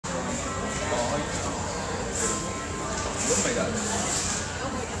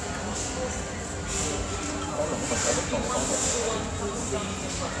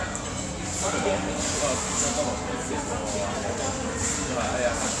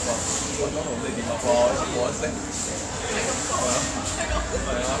Hi,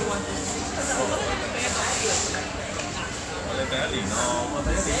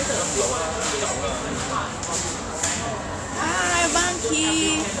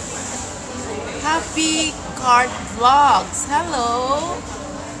 Banky. Happy Card Vlogs. Hello.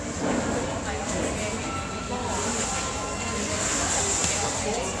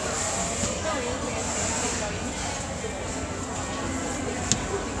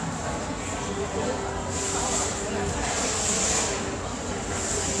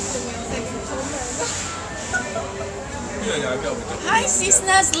 Hi, sis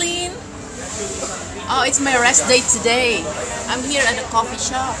Naslin. Oh, it's my rest day today. I'm here at the coffee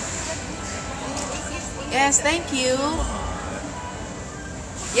shop. Yes, thank you.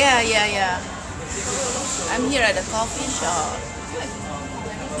 Yeah. I'm here at the coffee shop.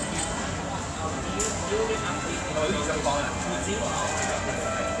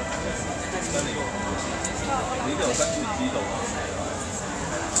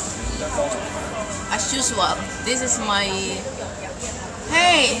 As usual, this is my...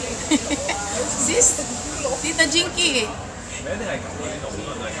 Hey! Sis, Tita Jinky.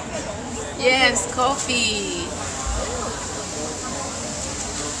 Yes, coffee.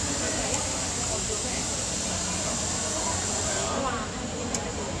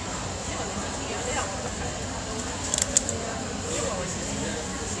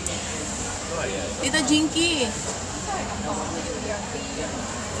 Tita Jinky.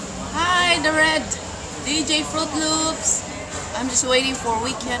 Hi, the red DJ Fruit Loops. I'm just waiting for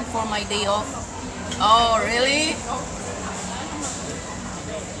weekend for my day off. Oh, really?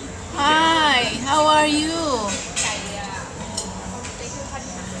 Hi, how are you?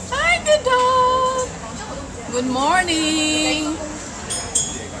 Hi, good dog. Good morning.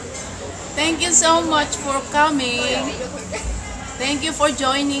 Thank you so much for coming. Thank you for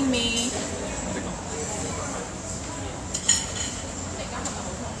joining me.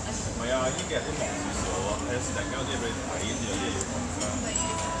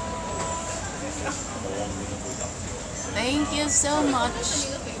 Thank you so much.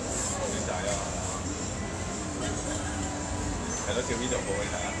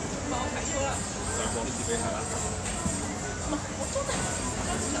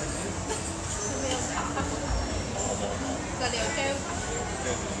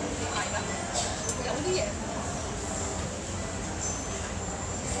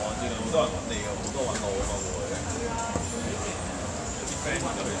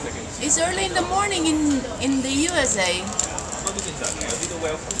 It's early in the morning in the USA.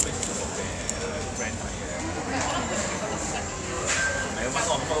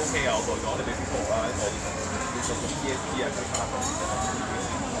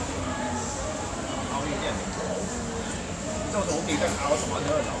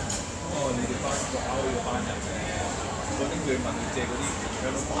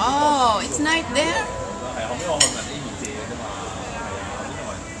 Oh, it's night there?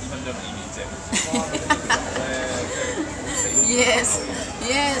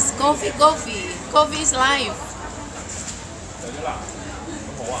 Yes, coffee. Coffee is life.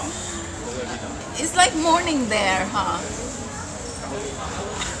 It's like morning there, huh?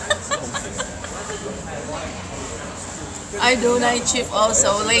 I do night shift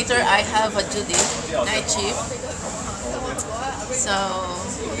also. Later I have a duty, night shift. So,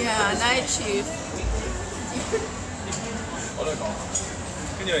 yeah, night shift.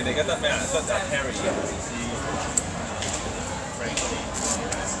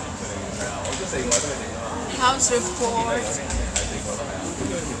 House report.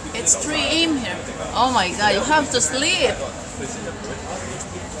 It's 3 a.m. here. Oh my god, you have to sleep.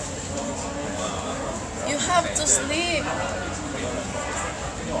 You have to sleep.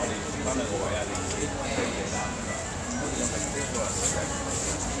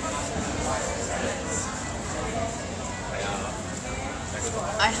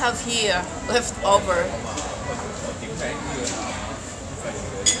 I have here leftover.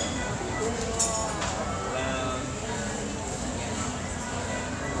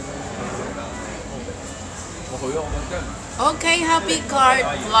 Okay, happy card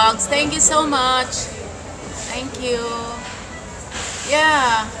vlogs. Thank you so much. Thank you.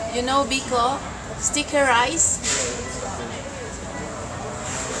 Yeah, you know Biko? Sticky rice.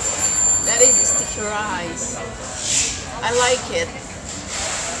 That is sticky rice. I like it.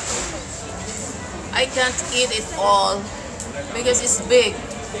 I can't eat it all because it's big.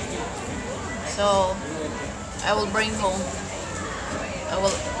 So I will bring home. I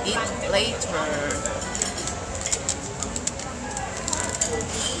will eat later.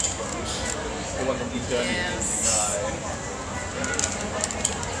 Yes.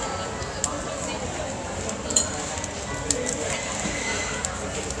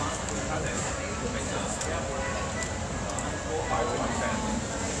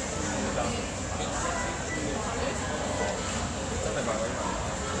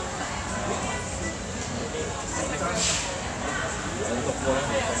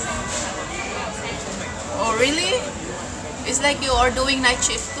 It's like you are doing night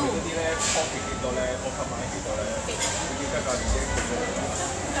shift too.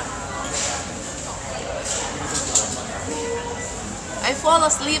 I fall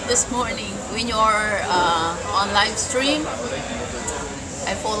asleep this morning when you're on live stream.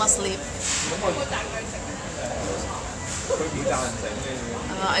 I fall asleep.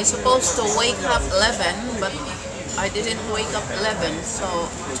 I supposed to wake up 11, but I didn't wake up 11, so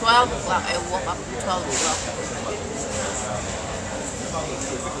 12 o'clock I woke up 12 o'clock.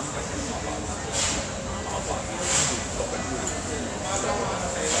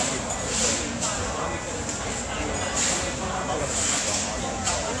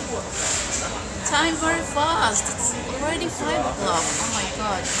 Time very fast. It's already 5 o'clock. Oh my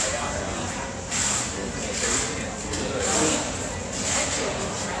god.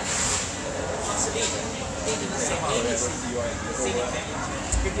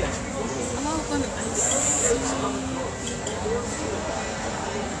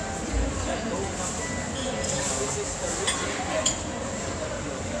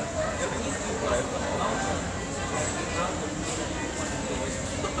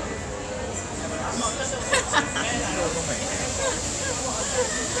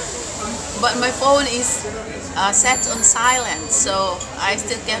 But my phone is set on silent, so I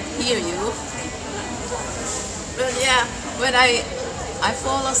still can't hear you. But yeah, when I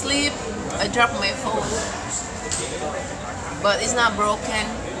fall asleep, I drop my phone. But it's not broken.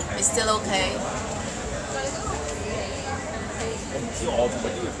 It's still okay.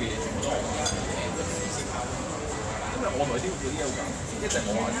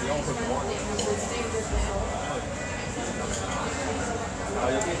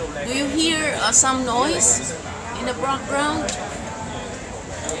 Do you hear some noise in the background?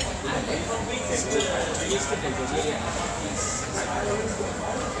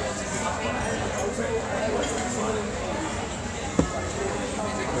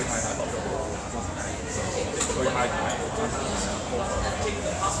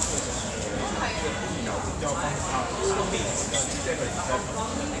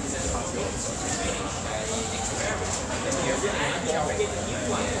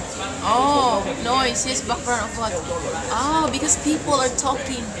 Oh, noise is background of what? Oh, because people are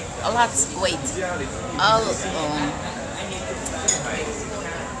talking a lot. Wait, I'll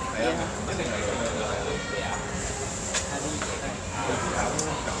yeah.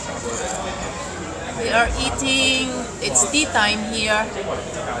 We are eating. It's tea time here.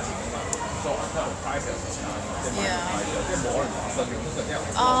 Yeah.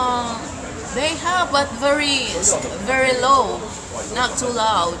 They have, but very low, not too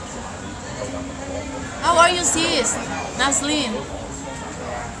loud. How are you, sis? Naslin?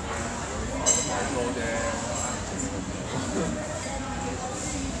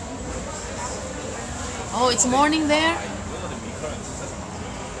 Oh, it's morning there?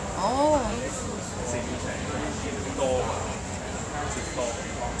 Oh.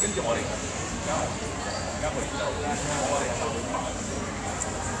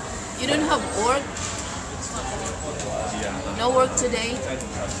 You don't have work? No work today?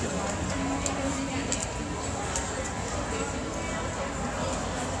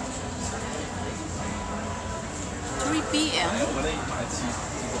 3 p.m.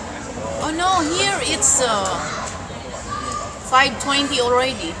 Oh no, here it's 5:20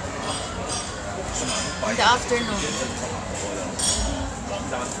 already in the afternoon.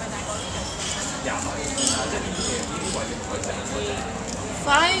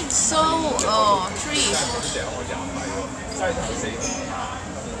 5, so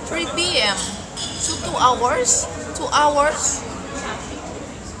 3 p.m. So 2 hours? 2 hours?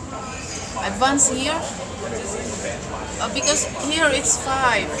 Advance here? Because here it's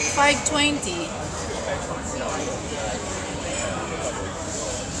 5:20.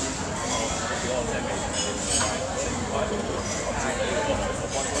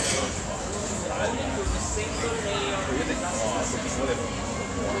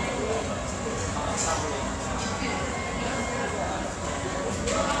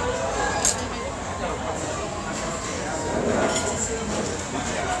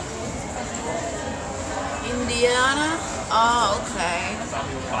 Indiana? Oh, okay.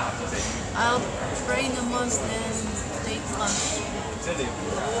 I'll pray namaz then take lunch.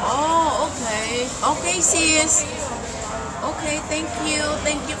 Oh, okay. Okay, sis. Okay, thank you.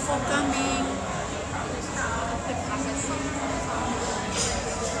 Thank you for coming.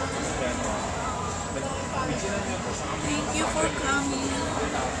 Thank you for coming.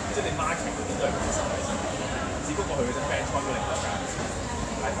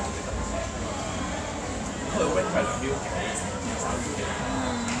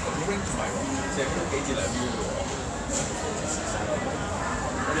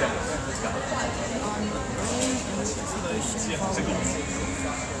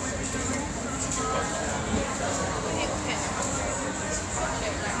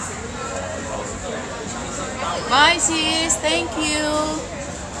 Bye, sis. Thank you.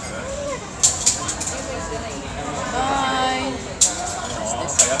 Bye.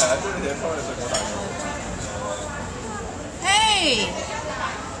 Hey,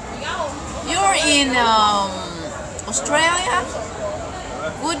 you're in Australia?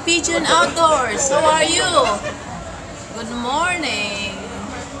 Good Pigeon Outdoors. How are you? Good morning.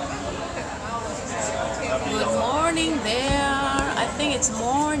 Good morning there. I think it's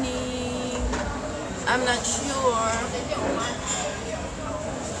morning. I'm not sure.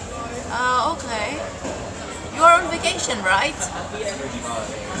 Okay. You're on vacation, right?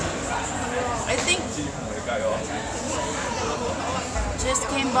 I think just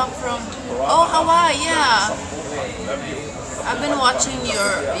came back from Hawaii, yeah. I've been watching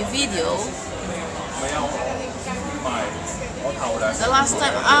your video. The last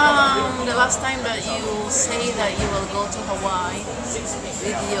time that you say that you will go to Hawaii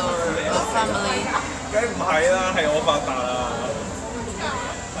with your family. 梗唔係啦，係我發達啦。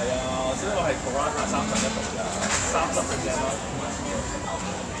係啊，所以我係 Corona 1/3度咋，30%咯。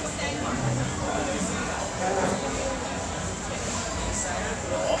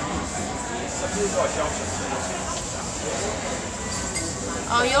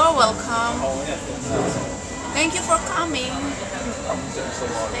Oh, you're welcome. Thank you for coming.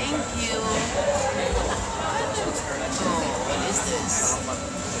 Thank you. Oh, what is this?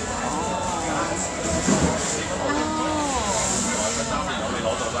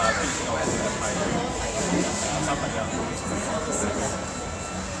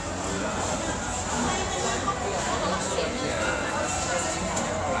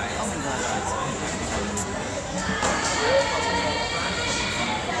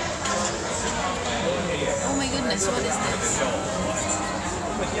 Oh my goodness, what is this?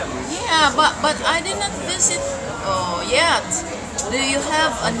 Yeah, but I did not visit yet. Do you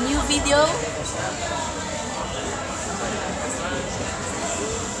have a new video?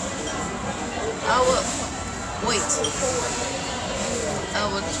 I will wait. I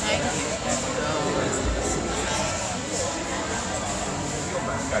will check.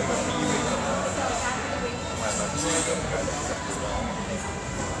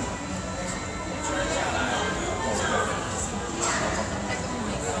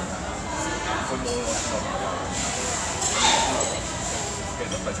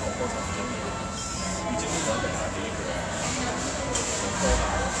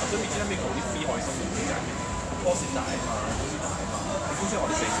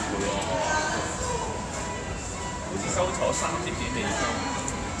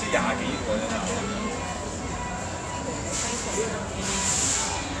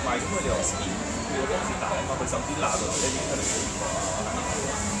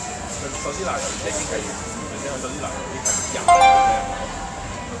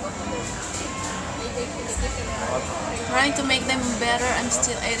 Trying to make them better. I'm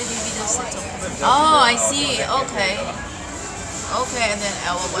still editing videos. Oh, I see. Okay. Okay, and then I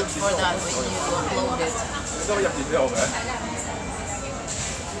will watch for that when you upload it.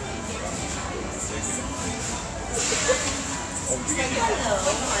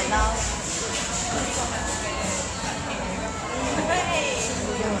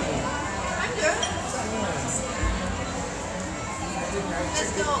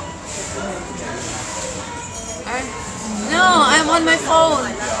 Let's go. No, I'm on my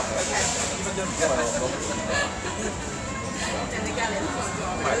phone.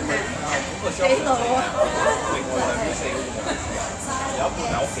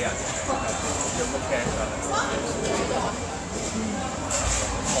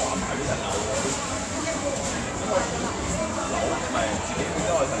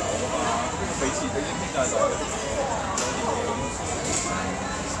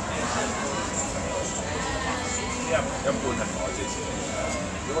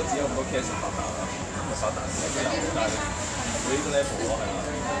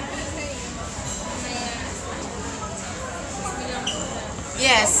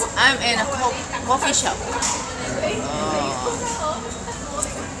 Yes, I'm in a coffee shop.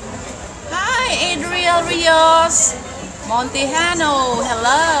 Hi, Adriel Rios. Montejano,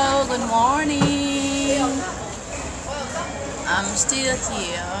 hello, good morning. I'm still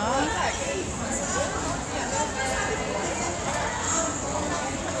here.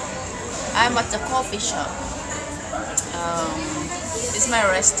 I'm at the coffee shop. It's my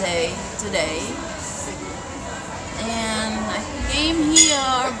rest day today, and I came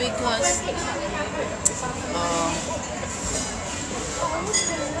here because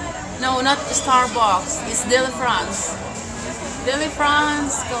no, not Starbucks. It's Deli France. Deli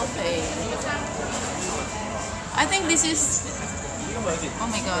France Coffee. I think this is. Oh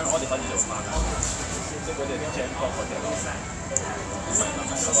my god.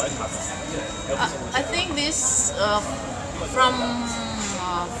 I think this from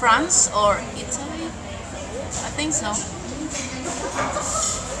France or Italy. I think so.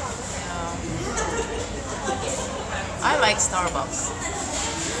 I like Starbucks,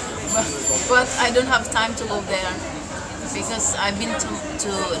 but I don't have time to go there because I've been to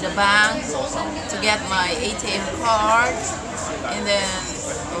the bank to get my ATM card, and then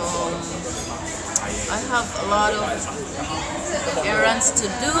I have a lot of errands to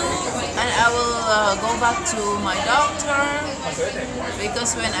do, and I will go back to my doctor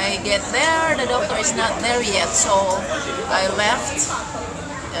because when I get there, the doctor is not there yet. So I left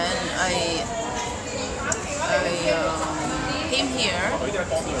and I came here,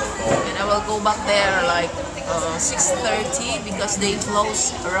 and I will go back there like 6:30 because they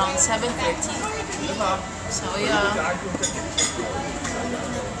close around 7:30. So yeah.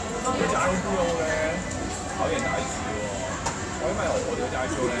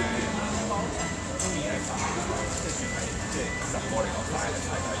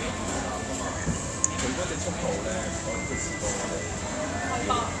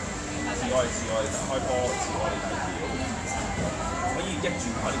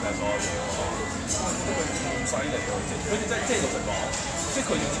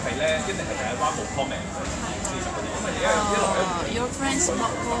 Your friends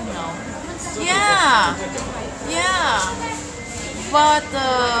back home now? Yeah, yeah. But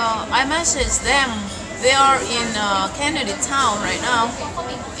I messaged them. They are in Kennedy Town right now,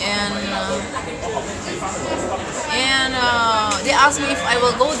 and they asked me if I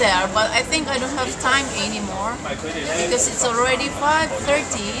will go there. But I think I don't have time anymore because it's already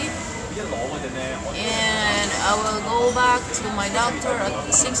 5:30. And I will go back to my doctor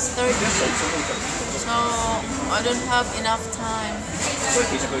at 6:30, so I don't have enough time.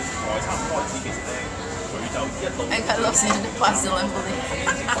 I got lost in the puzzle, I believe.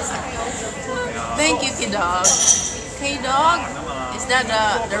 Thank you, K-Dog. K-Dog? Is that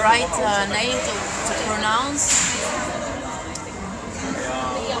the right name to pronounce?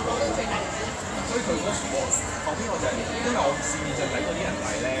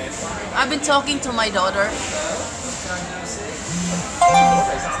 I've been talking to my daughter. Oh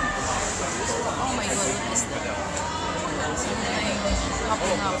my god, what is that? Something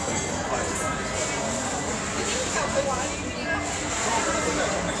popping up.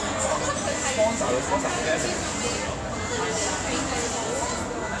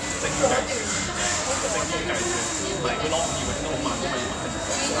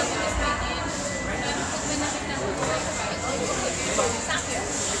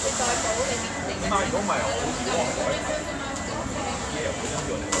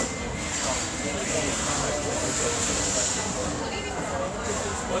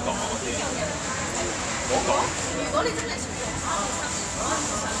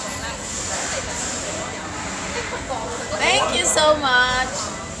 Thank you so much.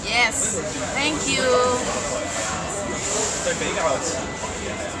 Yes, thank you.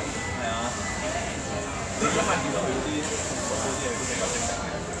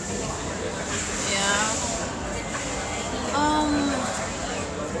 Yeah.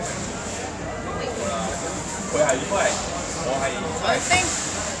 I think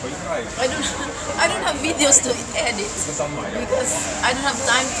I don't have videos to edit because I don't have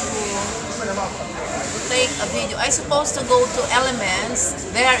time to take a video. I supposed to go to Elements.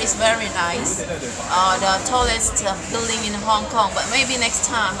 There is very nice, the tallest building in Hong Kong. But maybe next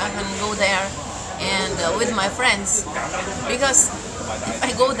time I can go there and with my friends, because if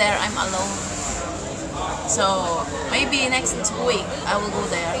I go there I'm alone. So maybe next week I will go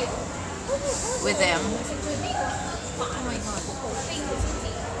there with them. Oh my god.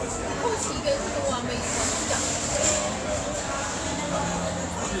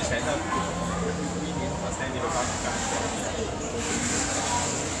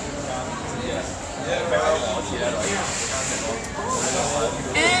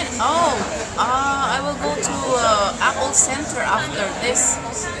 And I will go to Apple Center after this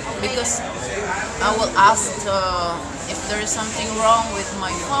because I will ask if there is something wrong with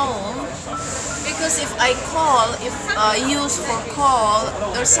my phone. Because if I call, if I use for call,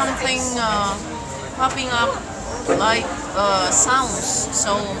 there's something popping up like sounds.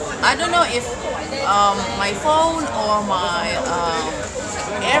 So I don't know if my phone or my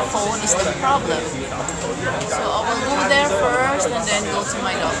earphone is the problem. So I will go there first. first and then go to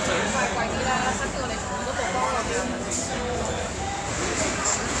my doctor.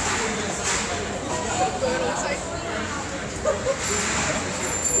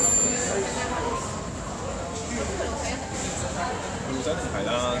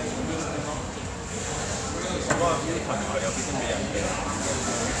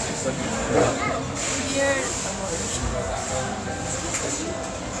 Here.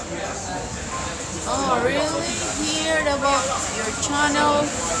 Oh, really? Heard about your channel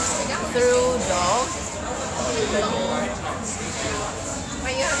through dog?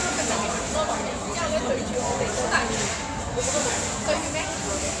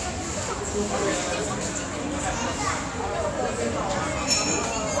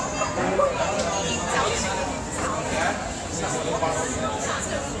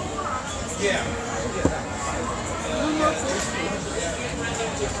 Yeah.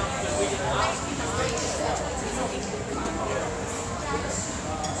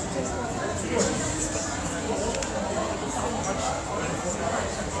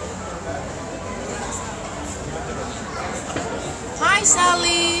 Hi,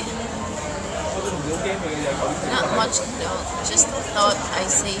 Sally. Not much, though. Just thought I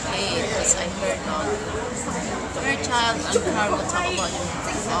say hey because I heard your child and Cargo talk about you.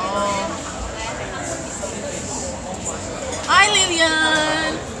 Oh. Hi,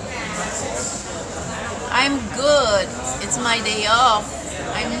 Lillian. I'm good. It's my day off.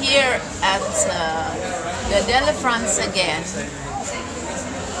 I'm here at the Dela France again.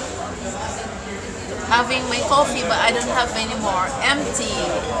 Having my coffee, but I don't have any more. Empty.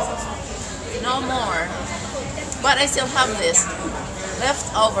 No more. But I still have this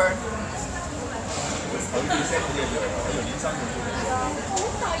left over.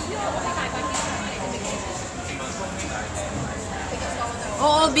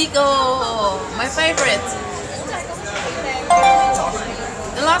 Oh, Biko, my favorite.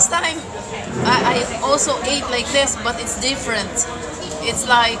 The last time I also ate like this, but it's different. It's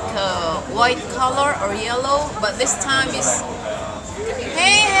like white color or yellow, but this time is.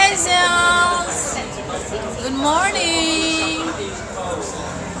 Hey, Hazel. Good morning.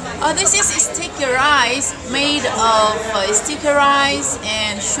 Oh, this is sticky rice made of sticky rice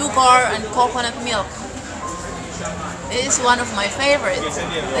and sugar and coconut milk. This is one of my favorites.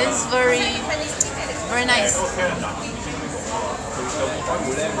 This is very, very nice.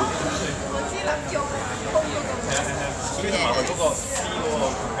 Yes.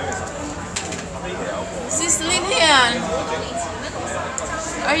 Sis Lillian,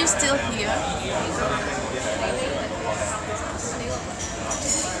 are you still here?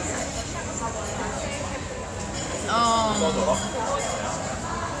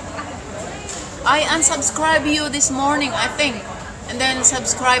 I unsubscribed you this morning, I think, and then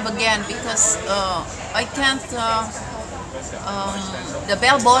subscribe again because I can't. The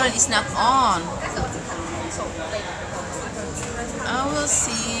bell button is not on. I will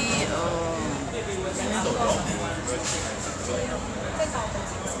see.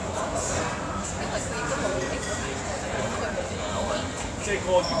 即係嗰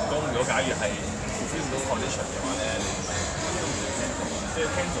個員工，如果假如係 fulfill 到 condition 嘅話咧，即係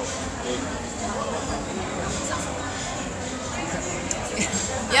聽做。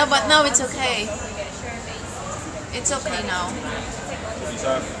Yeah, but now it's okay. It's okay now.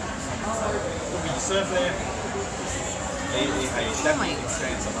 reserve 咧，你係 level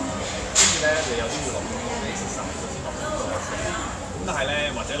expense 啊嘛，跟住咧你有啲會落到你實實先落到咁但係咧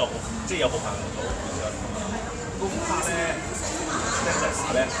或者落即係有部分落到 reserve 嗰個卡咧。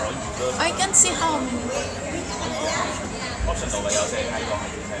 I can see how many. option 度咪有寫睇過係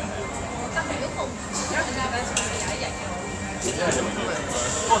係啊，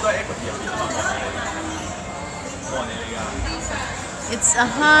不過都係 equity 入邊啊嘛，我話你嚟㗎。It's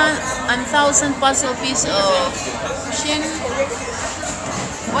 1,000 puzzle piece of Shin.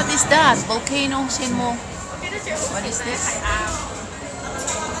 What is that? Volcano Shinmo. What is this?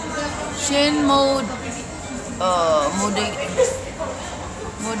 Shin mode.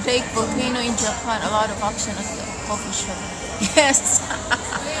 Mosaic volcano in Japan. A lot of action at the coffee shop. Yes.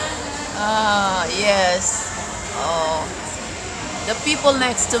 Yes. Oh, the people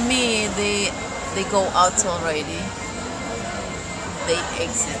next to me, they go out already. They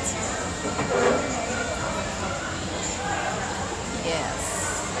exit. Yes.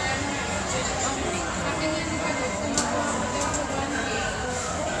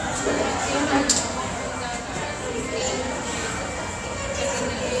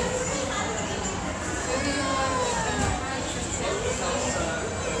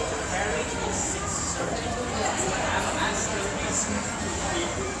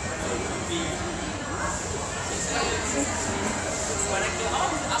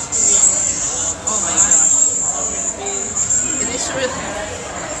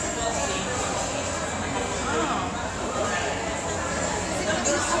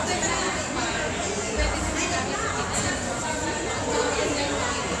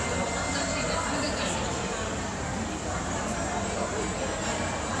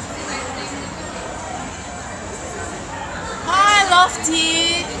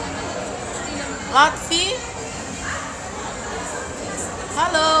 Latvi.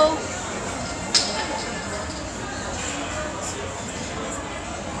 Hello.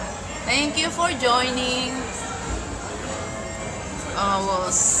 Thank you for joining.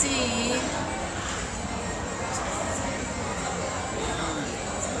 We'll see.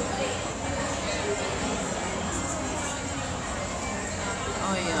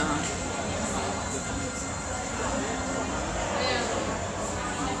 Oh yeah.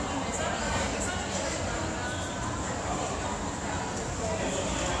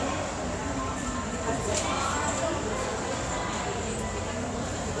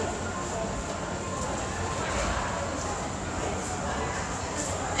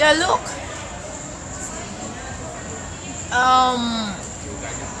 Yeah, look.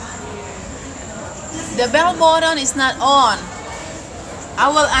 The bell button is not on. I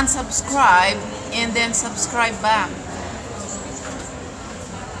will unsubscribe and then subscribe back.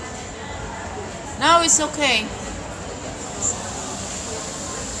 Now it's okay.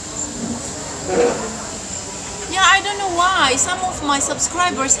 Yeah, I don't know why. Some of my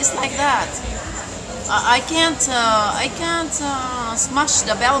subscribers is like that. I can't smash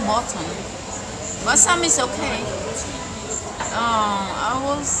the bell button, but some is okay. I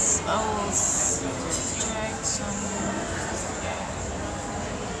will check some.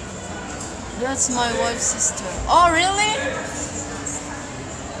 That's my wife's sister. Oh really?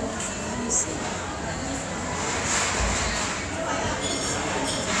 Let me see.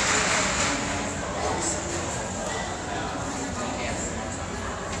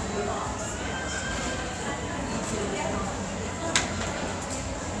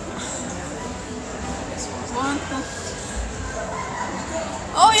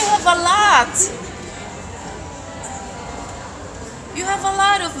 Oh, you have a lot. You have a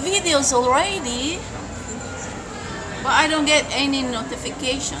lot of videos already, but I don't get any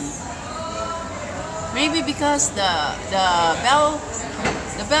notification. Maybe because the bell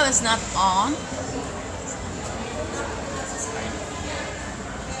is not on.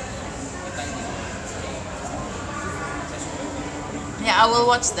 Yeah, I will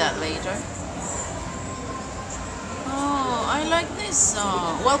watch that later. Oh, I like this.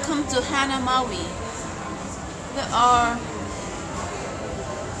 Welcome to Hanamawi. They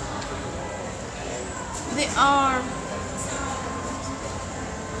are.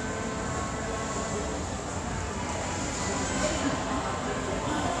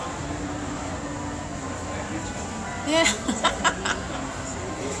 Yeah.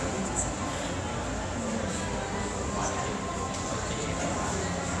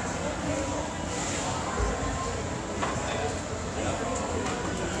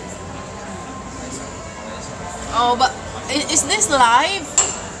 Oh, but is this live?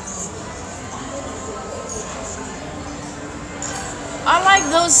 I like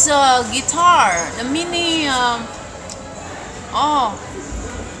those guitar, the mini. Oh,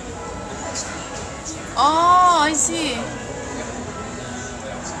 I see.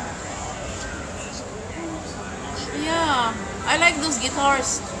 Yeah, I like those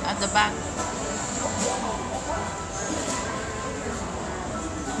guitars at the back.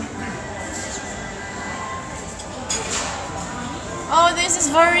 Oh, this is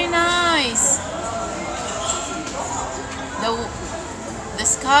very nice. The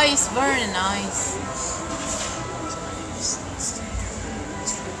sky is very nice.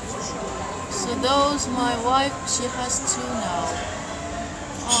 So those, my wife, she has two now.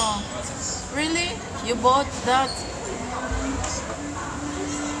 Oh, really? You bought that?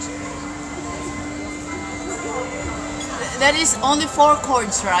 That is only 4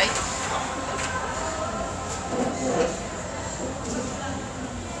 chords, right?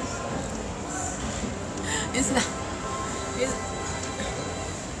 It's not.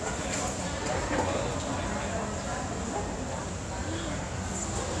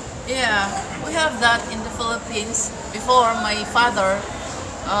 Yeah, we have that in the Philippines. Before, my father,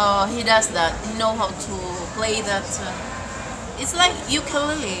 he does that. He know how to play that. It's like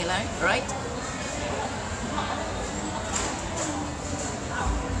ukulele, right?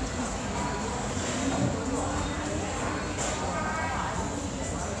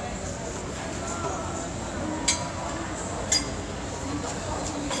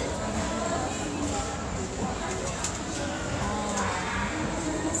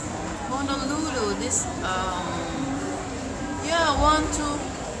 Honolulu, this yeah, 1, 2,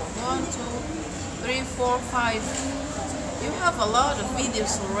 3, 4, 5. You have a lot of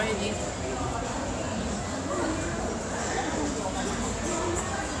videos already.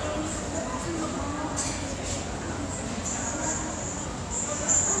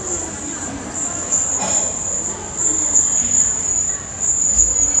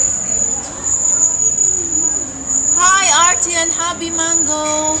 Happy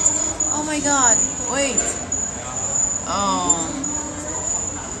Mango. Oh my god. Wait.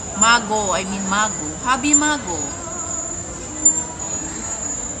 Mago. I mean Mago. Happy Mago.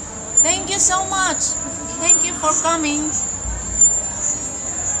 Thank you so much. Thank you for coming.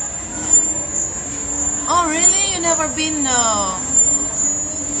 Oh really? You never been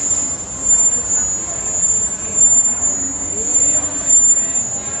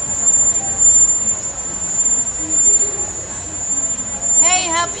Hey,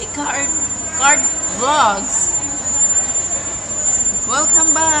 happy card vlogs.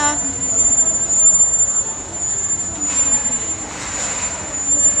 Welcome back.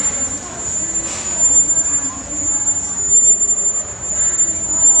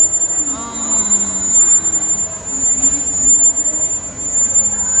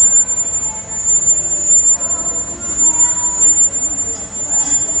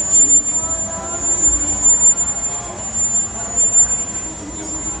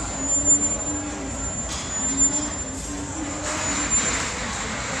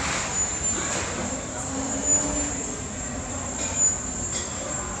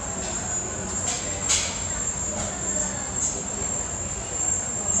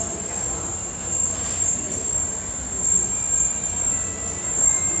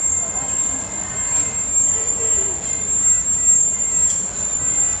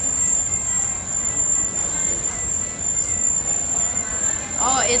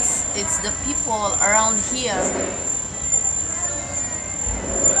 Oh, it's the people around here.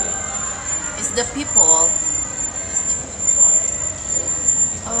 It's the people.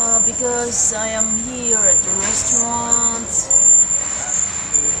 Because I am here at the restaurant.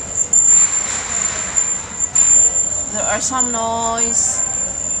 There are some noise,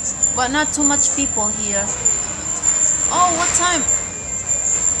 but not too much people here. Oh, what time?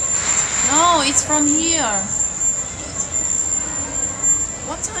 No, it's from here.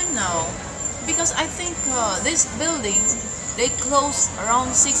 What time now? Because I think this building, they close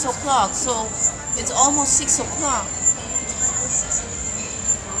around 6 o'clock, so it's almost 6 o'clock.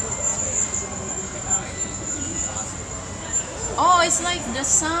 Oh, it's like the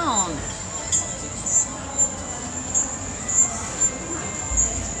sound.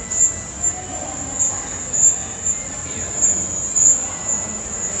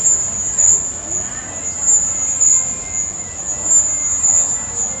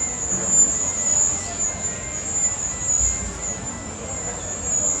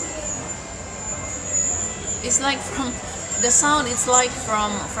 It's like from the sound. It's like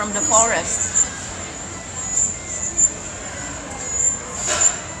from the forest.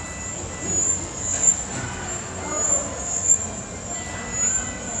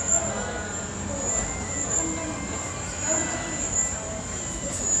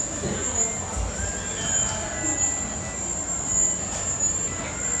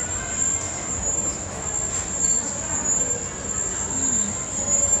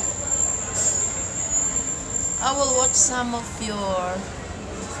 I will watch some of your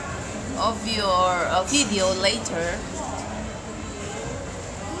video later.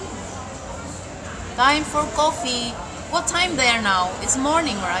 Time for coffee. What time there now? It's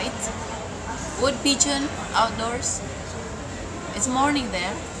morning, right? Wood pigeon outdoors. It's morning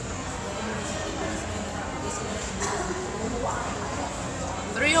there.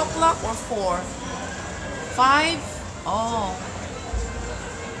 3 o'clock or 4? 5? Oh.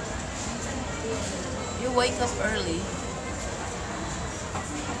 You wake up early.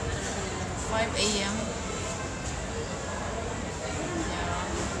 5 a.m.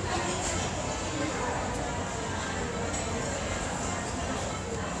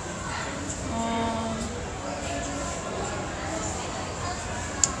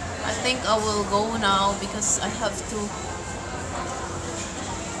 I think I will go now because I have to.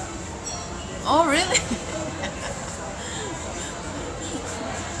 Oh really?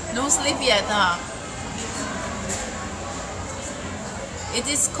 No sleep yet, huh? It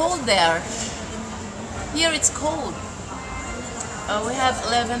is cold there. Here it's cold. We have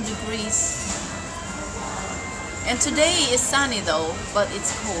 11 degrees. And today is sunny though, but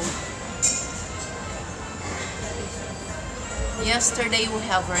it's cold. Yesterday we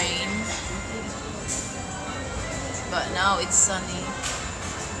have rain, but now it's sunny.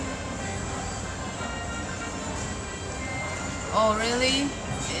 Oh really?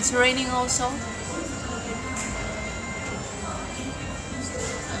 It's raining also?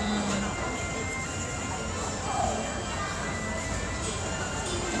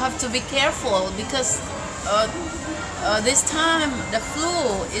 Have to be careful because this time the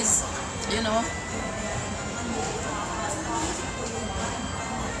flu is, you know,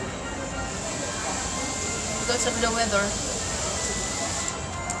 because of the weather.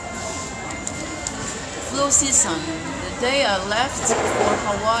 flu season. The day I left for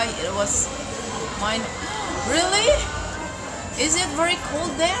Hawaii, it was mine. Really? Is it very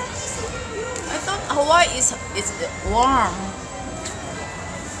cold there? I thought Hawaii is warm.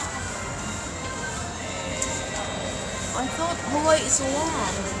 I thought Hawaii is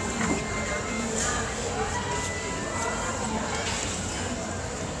warm.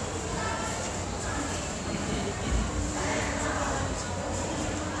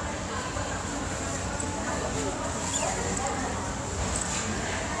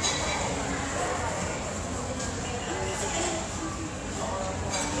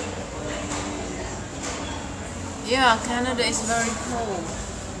 Yeah, Canada is very cold,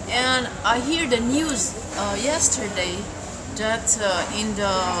 and I hear the news yesterday that in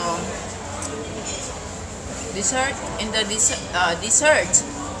the desert,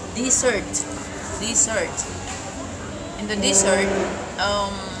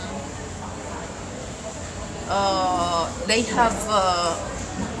 they have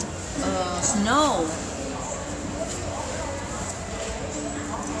snow.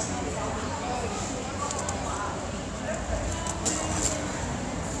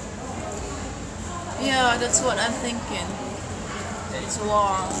 Yeah, that's what I'm thinking. It's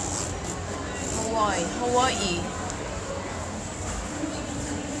warm. Hawaii.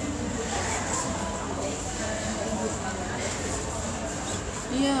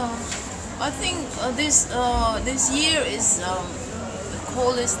 Yeah, I think this year is the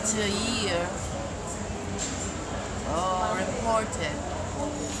coldest year reported,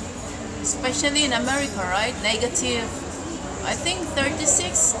 especially in America, right? Negative. I think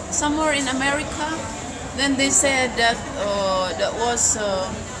 36 somewhere in America. Then they said that that was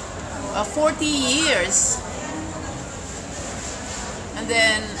 40 years, and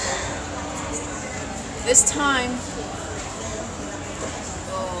then this time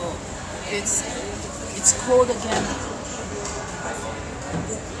it's cold again.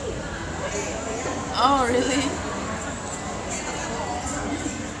 Oh, really?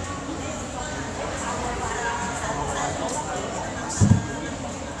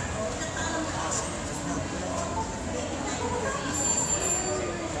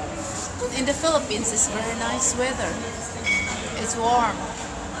 In the Philippines, it's very nice weather. It's warm.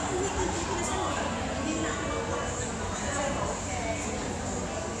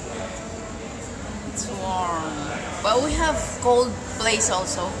 It's warm. But we have cold place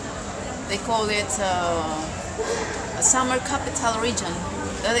also. They call it a summer capital region.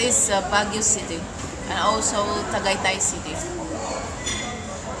 That is Baguio City and also Tagaytay City.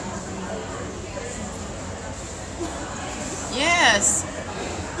 Yes.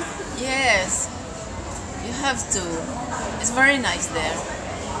 Yes, you have to. It's very nice there.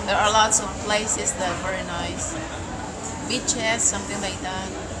 There are lots of places that are very nice. Beaches, something like that.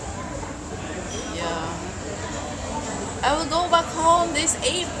 Yeah. I will go back home this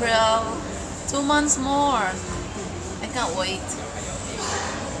April. 2 months more. I can't wait.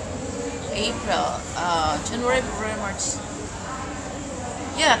 April, January, February, March.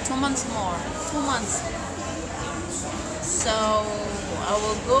 Yeah, 2 months more. 2 months. So I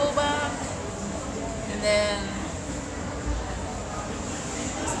will go back and then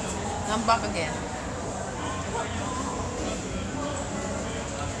come back again.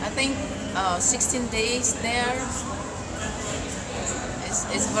 I think 16 days there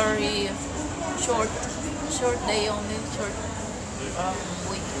is very short day only, short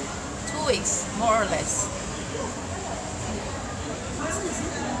week, 2 weeks more or less.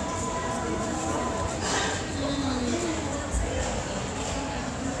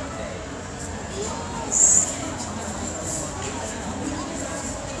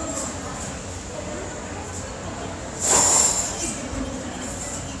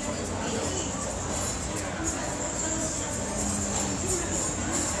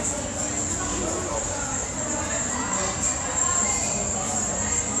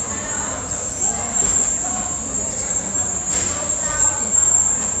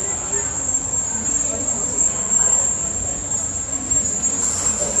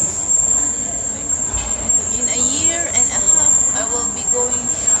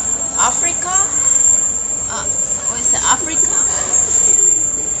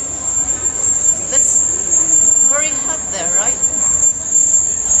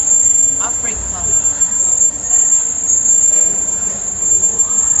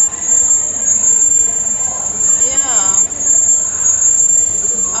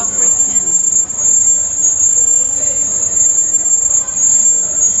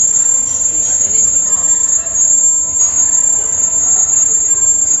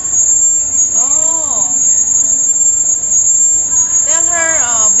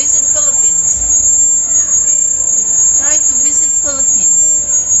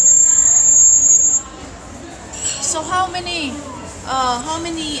 how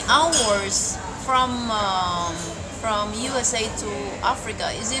many hours from USA to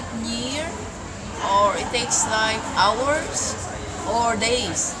Africa? Is it near, or it takes like hours or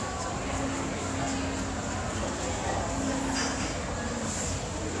days?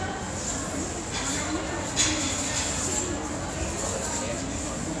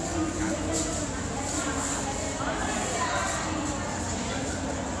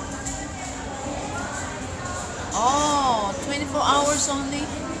 Oh, 24 hours only?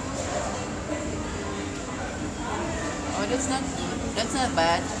 Oh, that's not good. That's not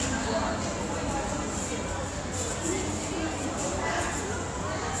bad.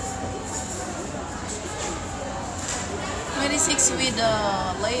 $26 with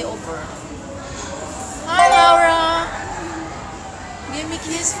layover. Hi, Laura. Give me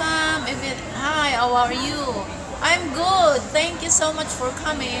kiss, fam. Yvette. Hi, how are you? I'm good. Thank you so much for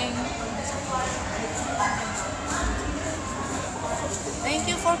coming. Thank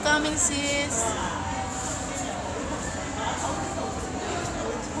you for coming, sis.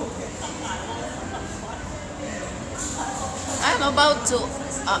 I'm about to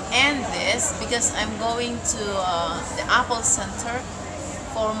end this because I'm going to the Apple Center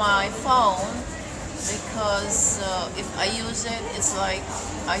for my phone, because if I use it, it's like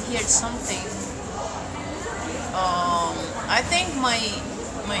I hear something. I think my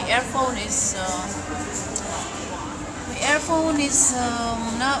earphone is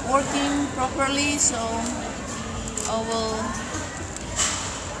not working properly, so I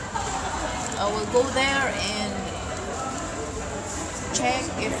will go there and check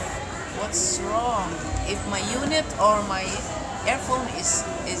if what's wrong, if my unit or my earphone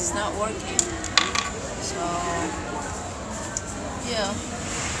is not working. So yeah.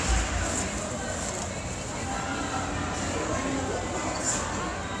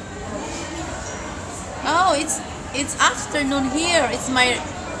 Oh, it's afternoon here. It's my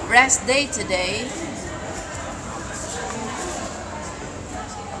rest day today.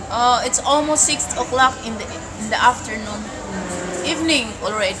 It's almost 6 o'clock in the afternoon. Evening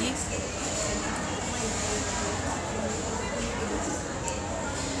already.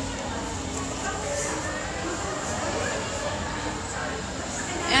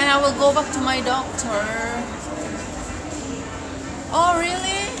 And I will go back to my doctor. Oh,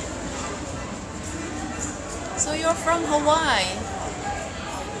 really? So you're from Hawaii?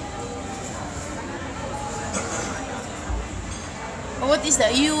 What is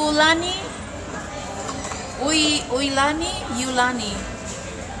that? Yulani? Uilani? Yulani.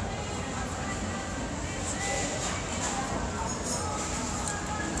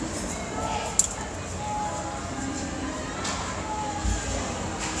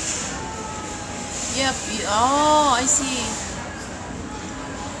 Yep. Oh, I see.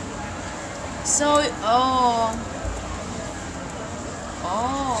 So, oh.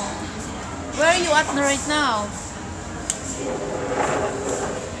 Where are you at right now?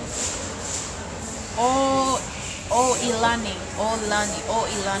 Ilani.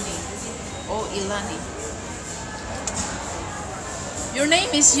 Ilani. Your name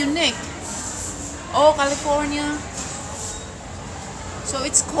is unique. Oh, California. So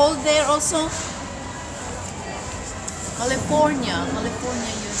it's cold there also? California,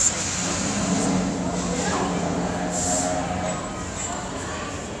 USA.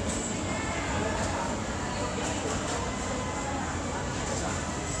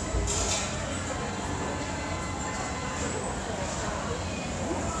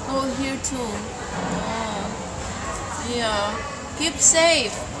 Oh, here too. Oh, yeah. Keep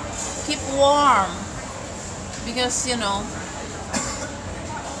safe. Keep warm. Because, you know,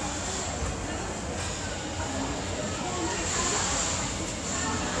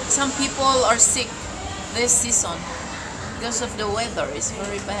 some people are sick this season because of the weather. It's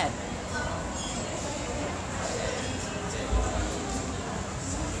very bad.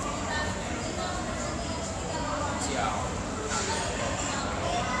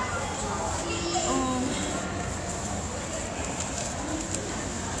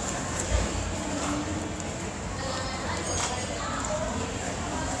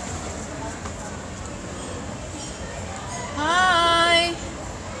 Hi.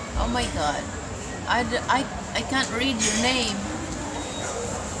 Oh my God. I can't read your name.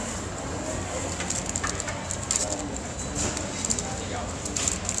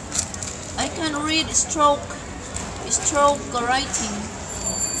 I can't read stroke writing.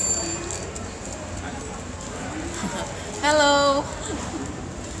 Hello.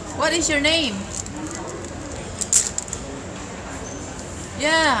 What is your name?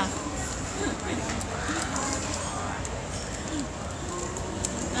 Yeah.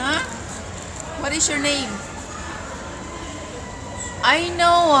 Huh? What is your name? I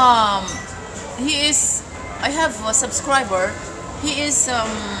know he is. I have a subscriber. He is I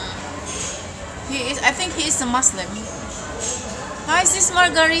think he is a Muslim. Hi, sis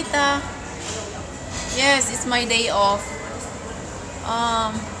Margarita. Yes, it's my day off.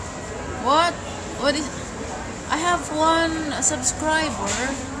 What? What is? I have one subscriber.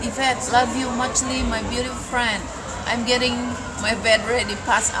 Yvette, love you muchly, my beautiful friend. I'm getting my bed ready.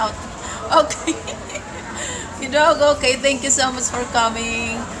 Pass out. Okay. You dog. Okay. Thank you so much for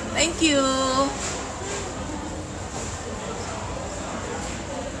coming. Thank you.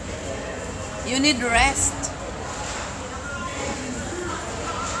 You need rest.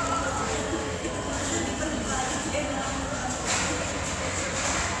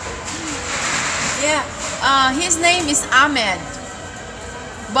 Yeah, his name is Ahmed,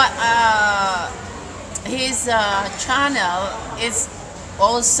 but his channel is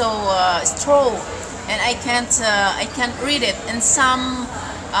also stroke, and I can't read it. And some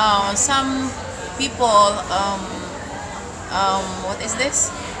people what is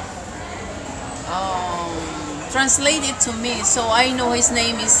this? Translate it to me, so I know his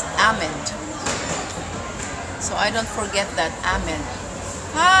name is Ahmed, so I don't forget that. Ahmed.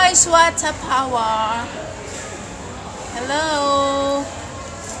 Hi, Swata Power. Hello.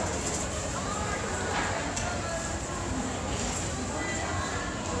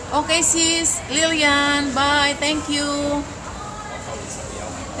 Okay, sis Lillian. Bye. Thank you.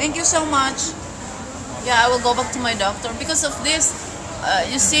 Thank you so much. Yeah, I will go back to my doctor because of this.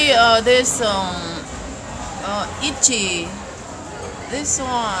 You see, this itchy. This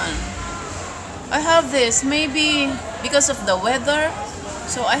one. I have this. Maybe because of the weather.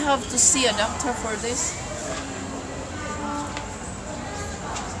 So I have to see a doctor for this.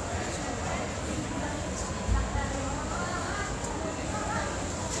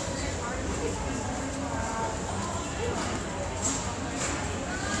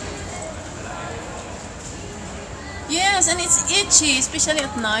 Yes, and it's itchy, especially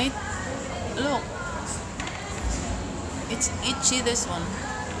at night. Look. It's itchy, this one.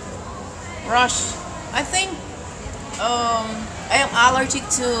 Rush. I think I am allergic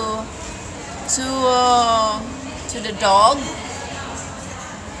to the dog.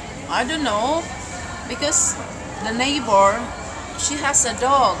 I don't know, because the neighbor, she has a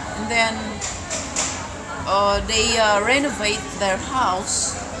dog, and then they renovate their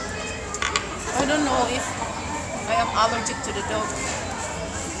house. I don't know if I am allergic to the dog,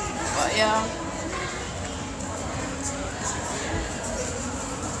 but yeah.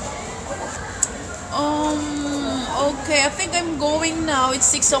 Okay, I think I'm going now. It's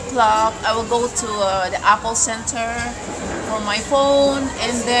 6 o'clock. I will go to the Apple Center for my phone,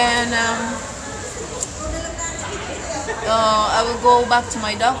 and then I will go back to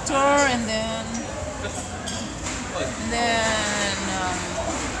my doctor, and then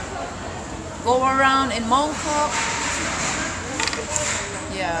go around in Mongkok.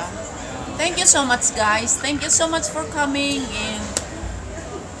 Yeah. Thank you so much, guys. Thank you so much for coming and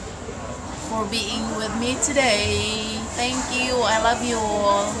for being with me today. Thank you. I love you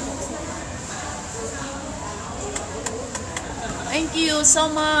all. Thank you so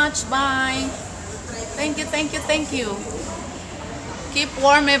much. Bye. Thank you, thank you, thank you. Keep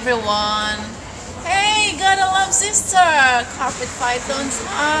warm, everyone. Hey, gotta love sister. Carpet pythons.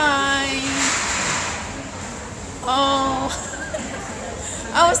 Hi. Oh.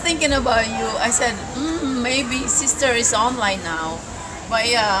 I was thinking about you. I said, maybe sister is online now. But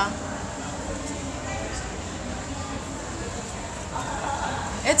yeah.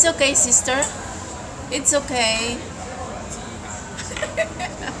 It's okay, sister. It's okay.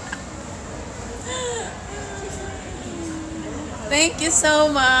 Thank you so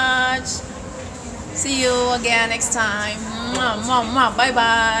much. See you again next time. Bye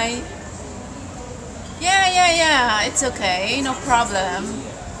bye. Yeah. It's okay. No problem.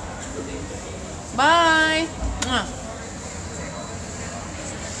 Bye.